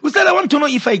 Ustad, I want to know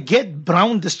if I get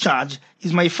brown discharge,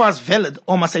 is my fast valid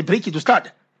or must I break it,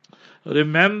 Ustad?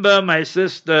 Remember, my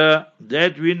sister,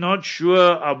 that we're not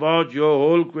sure about your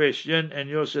whole question and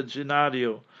your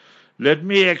scenario. Let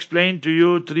me explain to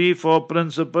you 3-4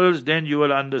 principles, then you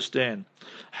will understand.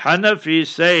 Hanafi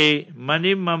say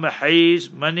minimum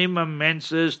haiz, minimum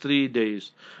menses 3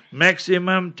 days,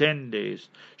 maximum 10 days.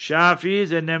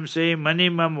 Shafis and them say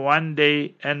minimum 1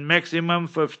 day and maximum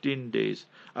 15 days.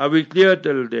 Are we clear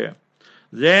till there?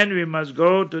 Then we must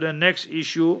go to the next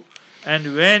issue.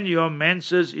 And when your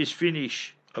menses is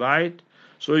finished, right?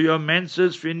 So your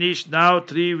menses finished now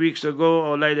 3 weeks ago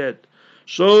or like that.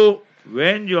 So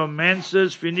when your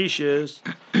menses finishes,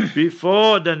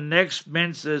 before the next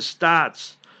menses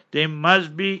starts, there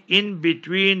must be in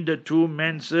between the two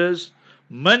menses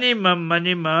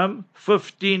minimum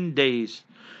 15 days.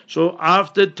 So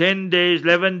after 10 days,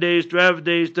 11 days, 12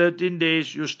 days, 13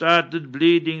 days, you started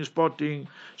bleeding, spotting.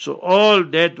 So all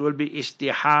that will be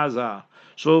istihaza.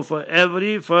 So for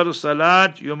every first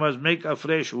salat, you must make a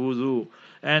fresh wudu.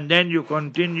 And then you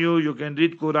continue, you can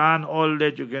read Quran, all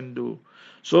that you can do.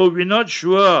 So we're not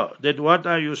sure that what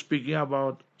are you speaking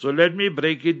about. So let me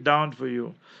break it down for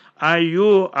you. Are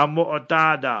you a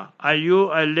mu'tada? Are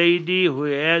you a lady who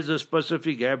has a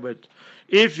specific habit?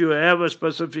 If you have a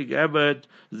specific habit,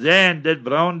 then that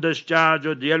brown discharge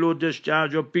or yellow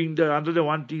discharge or pink, the other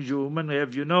one thing you women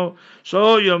have,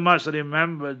 So you must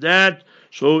remember that.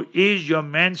 So is your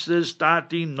menses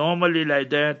starting normally like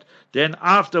that? Then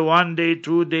after 1 day,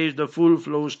 2 days, the full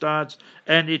flow starts,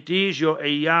 and it is your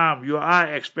ayyam, you are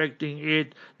expecting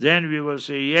it, then we will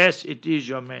say, yes, it is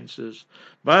your menses.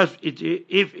 But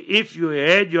if you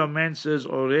had your menses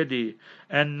already,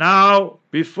 and now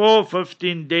before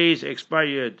 15 days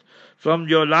expired, from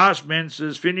your last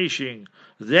menses finishing,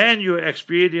 then you're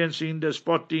experiencing the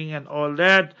spotting and all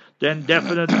that, then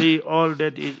definitely all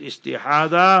that is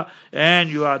istihada, and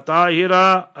you are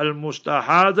tahira,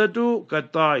 al-mustahadatu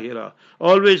ka-tahira.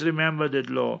 Always remember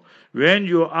that law. When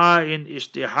you are in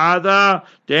istihada,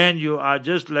 then you are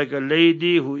just like a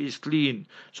lady who is clean.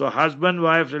 So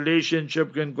husband-wife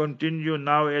relationship can continue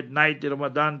now at night,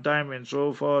 Ramadan time and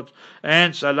so forth.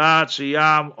 And salat,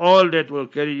 siyam, all that will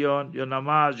carry on. Your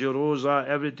namaz, your roza,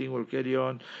 everything will carry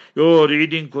on. Your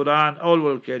reading Quran, all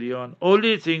will carry on.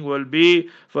 Only thing will be,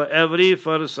 for every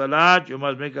first salat, you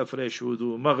must make a fresh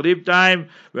wudu. Maghrib time,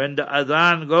 when the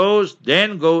adhan goes,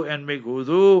 then go and make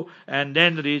wudu, and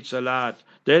then read salat.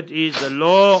 That is the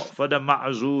law for the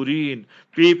ma'zureen.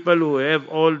 People who have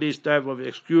all these type of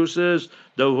excuses.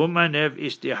 The women have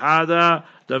istihada.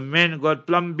 The men got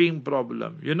plumbing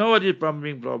problem. You know what is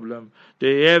plumbing problem?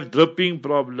 They have dripping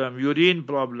problem, urine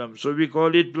problem. So we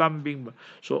call it plumbing.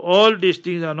 So all these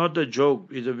things are not a joke.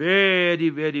 It's a very,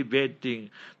 very bad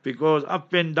thing. Because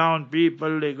up and down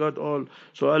people, they got all.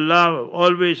 So Allah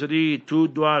always read 2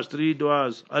 du'as, 3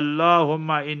 du'as.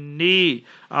 Allahumma inni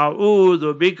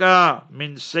a'udhu bika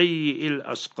min sayyi'il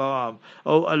asqam.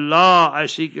 Oh Allah, I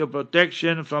seek your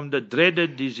protection from the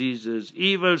dreaded diseases,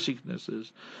 evil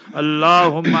sicknesses.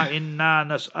 Allahumma Allahumma inna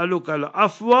nas'aluka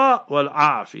al-afwa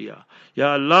wal-afiyah.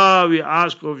 Ya Allah, we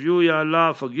ask of you, Ya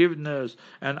Allah, forgiveness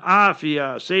and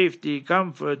afiyah, safety,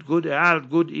 comfort, good health,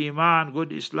 good iman,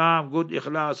 good Islam, good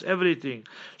ikhlas, everything.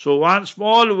 So one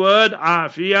small word,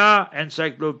 afiyah,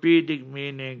 encyclopedic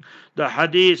meaning. The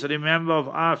hadith, remember, of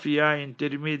afiyah in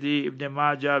Tirmidhi, Ibn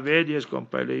Majah, various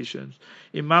compilations.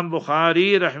 Imam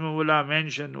Bukhari, rahimahullah,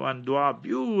 mentioned one dua,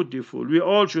 beautiful. We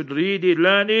all should read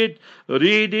it,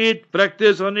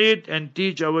 practice on it, and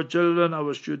teach our children,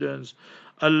 our students.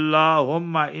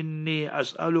 Allahumma inni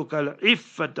as'aluka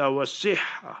al-iffata wa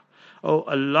sihha. Oh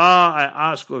Allah,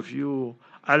 I ask of you,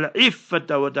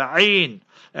 al-iffata wa ta'in,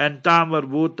 and ta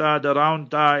marbuta, the round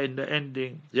ta in the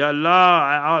ending. Ya Allah,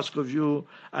 I ask of you,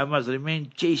 I must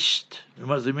remain chaste. I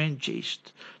must remain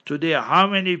chaste. Today, how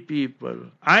many people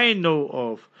I know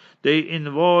of, they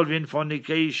involve in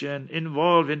fornication,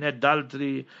 involve in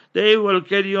adultery. They will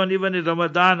carry on even in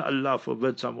Ramadan. Allah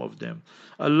forbid some of them.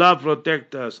 Allah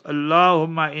protect us.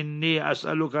 Allahumma inni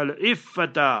as'aluka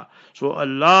al-iffata. So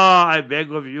Allah, I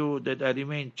beg of you that I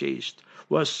remain chaste.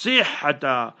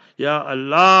 Was-sihhata. Ya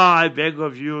Allah, I beg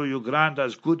of you, you grant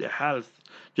us good health.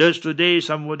 Just today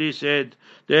somebody said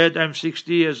that I'm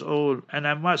 60 years old and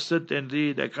I must sit and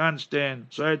read. I can't stand.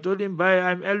 So I told him, bye,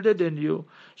 I'm elder than you.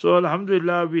 So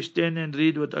Alhamdulillah, we stand and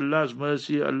read with Allah's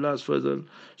mercy, Allah's fazl.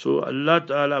 So Allah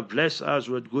Ta'ala bless us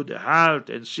with good health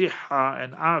and siha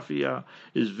and afiyah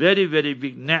is very, very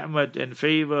big ni'mat and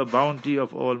favor, bounty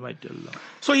of Almighty Allah.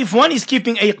 So if one is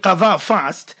keeping a qadha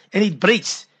fast and it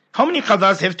breaks, how many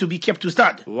qadhas have to be kept to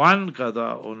start? One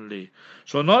qadha only.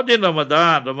 So not in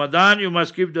Ramadan. Ramadan you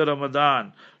must keep the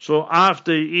Ramadan. So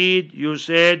after Eid you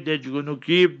said that you're going to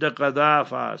keep the qadha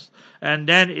fast. And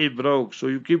then it broke. So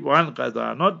you keep one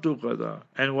qadha, not two qadha.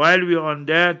 And while we're on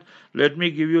that, let me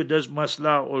give you this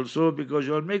masla also because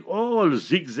you'll make all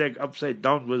zigzag upside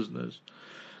down business.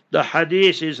 The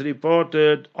hadith is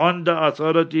reported on the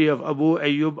authority of Abu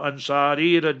Ayyub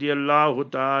Ansari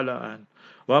radiallahu ta'ala an.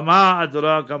 وَمَا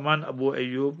أَدْرَاكَ مَنْ Abu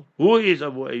Ayyub? Who is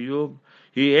Abu Ayyub?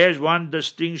 He has one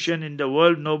distinction in the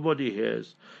world nobody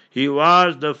has. He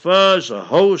was the first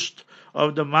host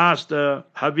of the Master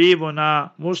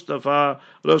Habibuna Mustafa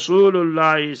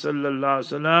Rasulullah sallallahu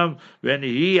alaihi wasallam when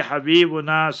he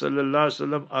Habibuna sallallahu alaihi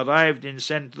wasallam arrived in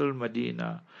central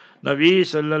Medina. Nabi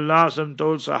sallallahu alaihi wasallam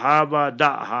told Sahaba,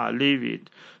 Da'ha, leave it.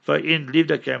 Leave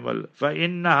the camel.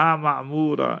 فَإِنَّهَا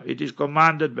مَعْمُورًا. It is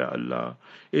commanded by Allah.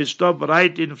 It stopped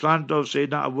right in front of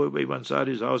Sayyidina Abu Ibn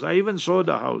Sari's house. I even saw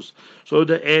the house, saw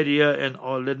the area and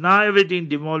all that. Now everything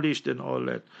demolished and all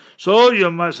that. So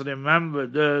you must remember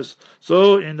this.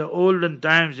 So in the olden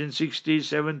times, in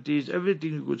 60s, 70s,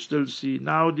 everything you could still see.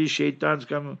 Now these shaitans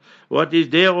come. What is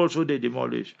there also they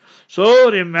demolish.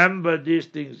 So remember these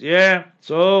things. Yeah.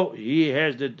 So he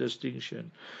has the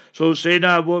distinction. So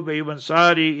Sayyidina Abu Ibn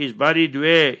Sari is buried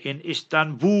where? In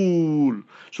Istanbul.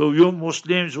 So you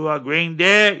Muslims who are going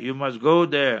there, you must go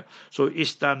there. So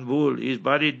Istanbul, he is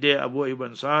buried there, Abu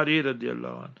Ibn Sari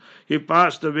radiallahu anh. He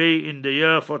passed away in the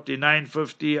year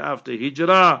 4950 after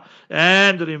Hijrah.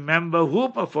 And remember who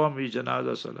performed his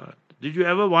Janazah Salat. Did you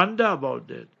ever wonder about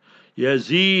that?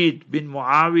 Yazid bin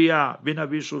Muawiyah bin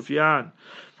Abi Sufyan.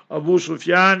 Abu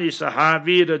Sufyan is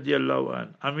Sahabi radiallahu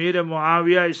anh. Amir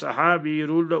Muawiyah is Sahabi. He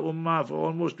ruled the Ummah for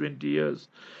almost 20 years.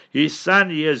 His son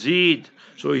Yazid,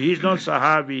 so he's not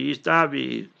Sahabi, he's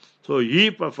Tabi. So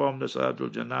he performed the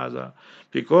Salatul Janazah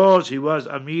because he was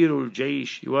Amirul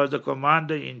Jaish. He was the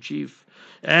commander-in-chief.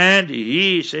 And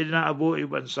he, Sayyidina Abu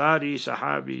Ibn Sari,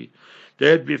 Sahabi,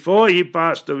 that before he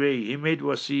passed away, he made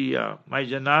wasiyah. My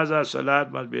Janazah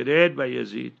Salat must be read by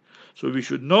Yazid. So we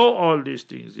should know all these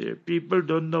things here. People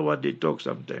don't know what they talk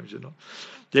sometimes,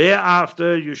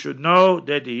 Thereafter, you should know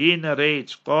that he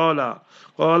narrates, Qala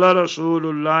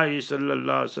Rasulullah sallallahu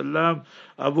alaihi wasallam.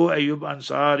 Abu Ayyub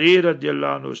Ansari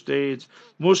radiallahu anhu states,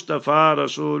 Mustafa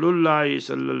Rasulullah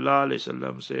sallallahu alaihi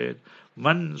wasallam said,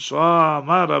 Man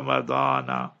Swama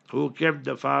Ramadana, who kept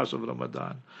the fast of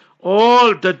Ramadan.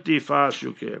 All 30 fasts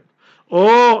you kept.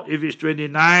 Or if it's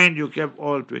 29, you kept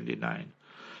all 29.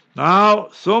 Now,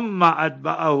 ثُمَّ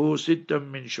أَتْبَعَهُ سِتًّا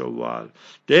مِّن شَوَّالٍ.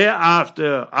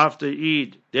 Thereafter, after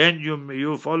Eid, then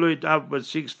you follow it up with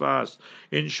 6 fasts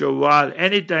in Shawwal,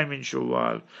 anytime in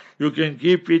Shawwal. You can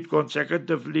keep it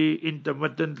consecutively,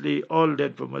 intermittently, all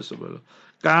that permissible.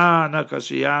 Kana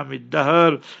kasiyam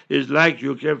dahr is like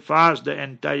you kept fast the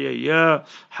entire year.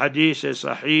 Hadith is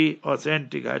sahih,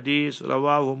 authentic hadith,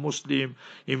 rawahu Muslim,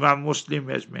 Imam Muslim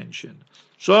has mentioned.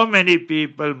 So many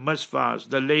people must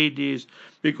fast, the ladies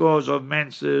because of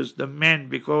menses, the men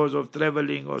because of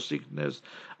traveling or sickness.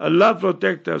 Allah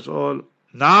protect us all.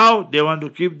 Now they want to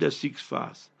keep the 6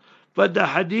 fasts. But the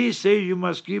hadith say you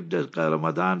must keep the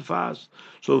Ramadan fast.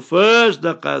 So first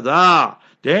the qada,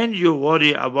 then you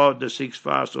worry about the 6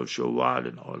 fasts of Shawwal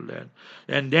and all that.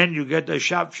 And then you get a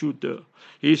sharpshooter.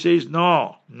 He says,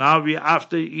 no, now we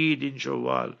after Eid in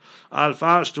Shawwal. I'll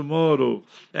fast tomorrow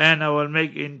and I will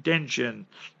make intention.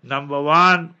 Number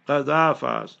 1, qada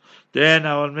fast. Then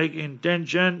I will make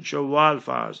intention Shawwal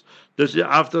fast. This is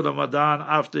after Ramadan,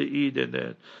 after Eid and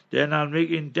that. Then I'll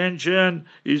make intention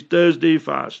is Thursday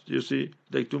fast. You see,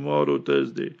 like tomorrow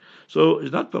Thursday. So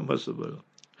it's not permissible.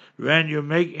 When you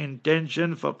make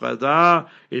intention for qada,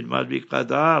 it must be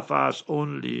qada fast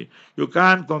only. You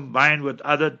can't combine with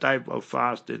other type of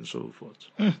fast and so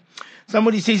forth.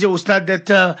 Somebody says, Ustad,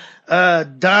 that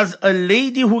does a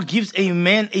lady who gives a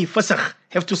man a fasakh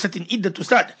have to sit in iddah to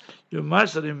start? You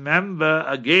must remember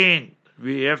again,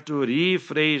 we have to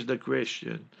rephrase the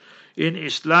question. In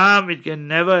Islam, it can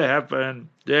never happen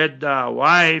that the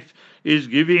wife is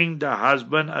giving the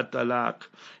husband a talaq.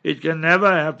 It can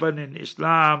never happen in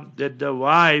Islam that the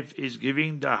wife is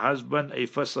giving the husband a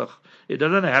fasakh. It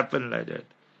doesn't happen like that.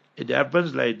 It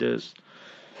happens like this.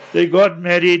 They got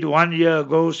married 1 year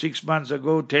ago, 6 months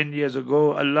ago, 10 years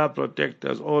ago. Allah protect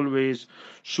us always.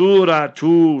 Surah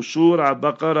 2, Surah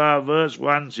Baqarah, verse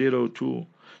 102.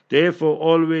 Therefore,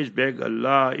 always beg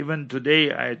Allah. Even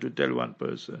today, I had to tell one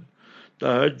person.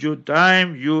 Tahajjud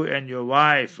time, you and your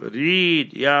wife,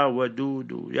 read Ya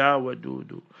Wadudu, Ya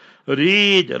Wadudu.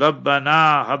 Read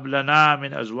Rabbana Hablana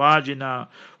min Azwajina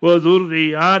wa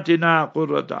Dhurriyatina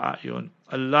Qurrata A'yun.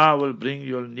 Allah will bring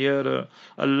you nearer.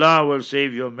 Allah will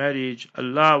save your marriage.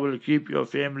 Allah will keep your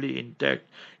family intact.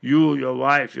 You, your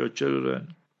wife, your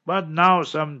children. But now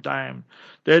sometime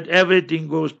that everything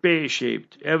goes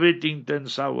pear-shaped. Everything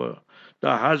turns sour.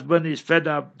 The husband is fed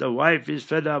up. The wife is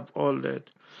fed up. All that.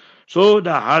 So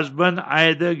the husband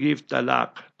either gives talaq.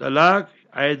 Talaq,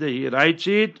 either he writes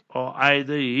it or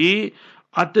either he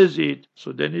utters it.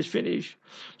 So then it's finished.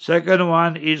 Second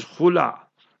one is khula,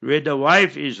 where the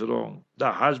wife is wrong.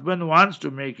 The husband wants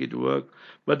to make it work,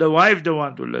 but the wife don't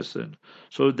want to listen.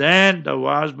 So then the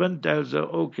husband tells her,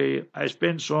 okay, I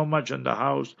spend so much on the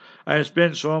house, I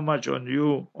spend so much on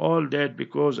you, all that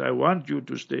because I want you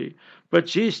to stay. But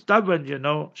she's stubborn,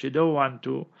 she don't want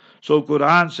to. So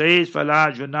Quran says,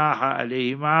 فَلَا جُنَاحَ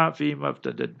عَلَيْهِمَا فِي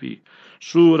مَفْتَدَتْ بِهِ.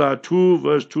 Surah 2,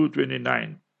 verse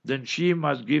 229. Then she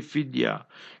must give fidya.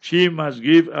 She must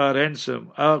give a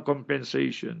ransom, a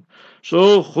compensation.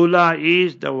 So khula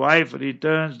is the wife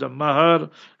returns the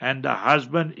mahar and the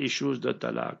husband issues the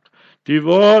talaq.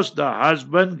 Divorce, the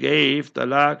husband gave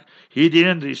talaq, he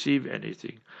didn't receive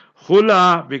anything.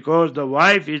 Khula, because the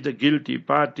wife is the guilty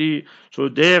party, so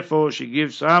therefore she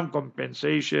gives some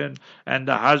compensation and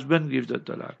the husband gives the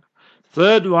talaq.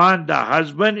 Third one, the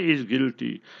husband is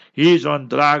guilty. He is on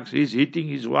drugs, he's hitting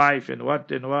his wife and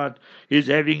what. He's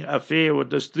having affair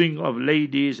with a string of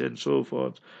ladies and so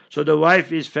forth. So the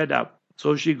wife is fed up.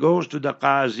 So she goes to the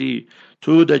qazi,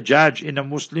 to the judge in the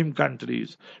Muslim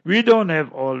countries. We don't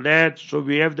have all that, so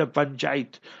we have the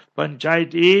panchayat.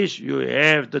 Panchayat is you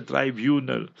have the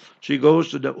tribunal. She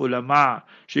goes to the ulama,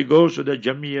 she goes to the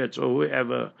jamiyats or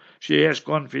whoever she has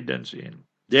confidence in.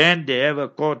 Then they have a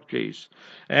court case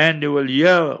and they will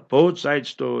hear both sides'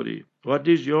 story. What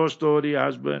is your story,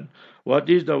 husband? What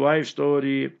is the wife's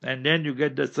story? And then you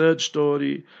get the third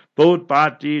story. Both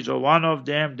parties or one of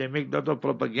them, they make a lot of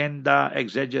propaganda,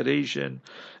 exaggeration,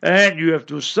 and you have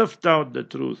to sift out the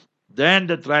truth. Then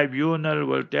the tribunal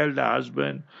will tell the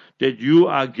husband that you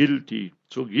are guilty,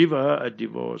 so give her a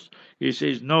divorce. He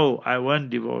says, no, I won't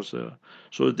divorce her.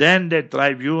 So then the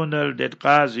tribunal, that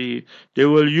qazi, they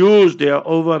will use their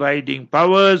overriding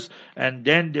powers and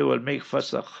then they will make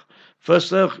fasakh.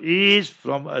 Fasakh is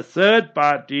from a third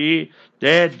party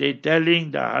that they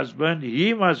telling the husband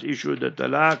he must issue the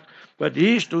talaq, but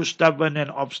he is too stubborn and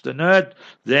obstinate,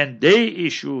 then they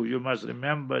issue, you must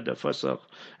remember, the fasakh,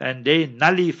 and they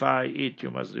nullify it, you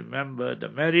must remember, the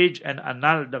marriage and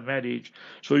annul the marriage.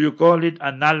 So you call it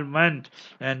annulment,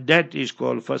 and that is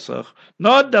called fasakh.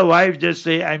 Not the wife just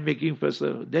say, I'm making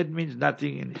fasakh. That means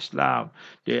nothing in Islam.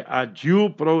 There are due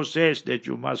process that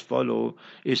you must follow.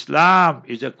 Islam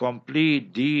is a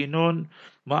complete deenun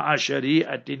ma'a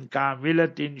shari'atin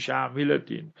kamilatin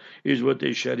shamilatin, is with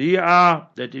a sharia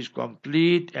that is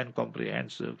complete and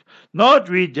comprehensive. Not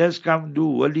we just come do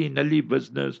willy-nilly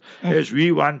business as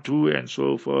we want to and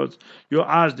so forth. You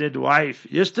ask that wife.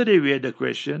 Yesterday we had a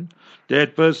question.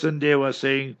 That person there was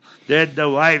saying that the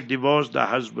wife divorced the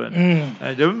husband.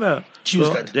 I remember.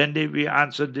 So then we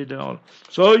answered it and all.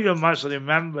 So you must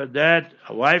remember that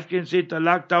a wife can say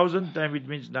talaq 1,000 times, it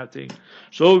means nothing.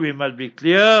 So we must be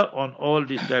clear on all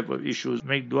these type of issues.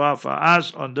 Make dua for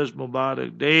us on this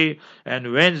Mubarak day.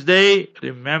 And Wednesday,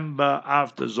 remember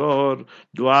after Zohar,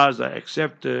 duas are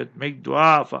accepted. Make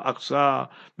dua for Aqsa.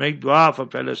 Make dua for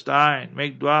Palestine.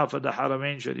 Make dua for the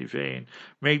Haramain Sharifain.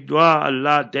 Make dua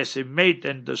Allah decimate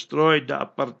and destroy the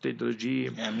apartheid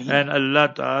regime. Ameen. And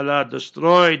Allah Ta'ala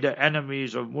destroy the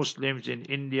enemies of Muslims in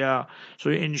India. So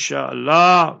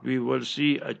inshallah we will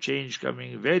see a change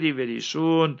coming very, very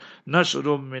soon.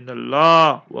 Nasrum min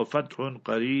Allah wa fathun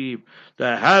qareeb.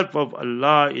 The help of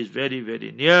Allah is very,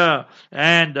 very near.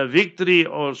 And the victory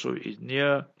also is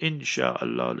near.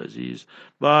 Insha'Allah al-Aziz.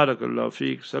 Barakallahu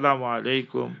feek. Assalamu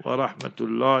alaikum wa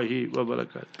rahmatullahi wa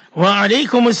barakatuh. Wa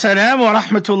alaikum assalam wa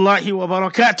rahmatullahi wa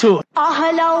barakatuh.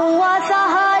 Ahlan wa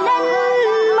sahlan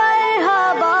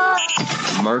marhaba.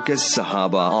 Marcus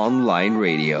Sahaba Online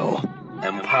Radio,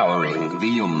 empowering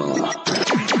the Ummah.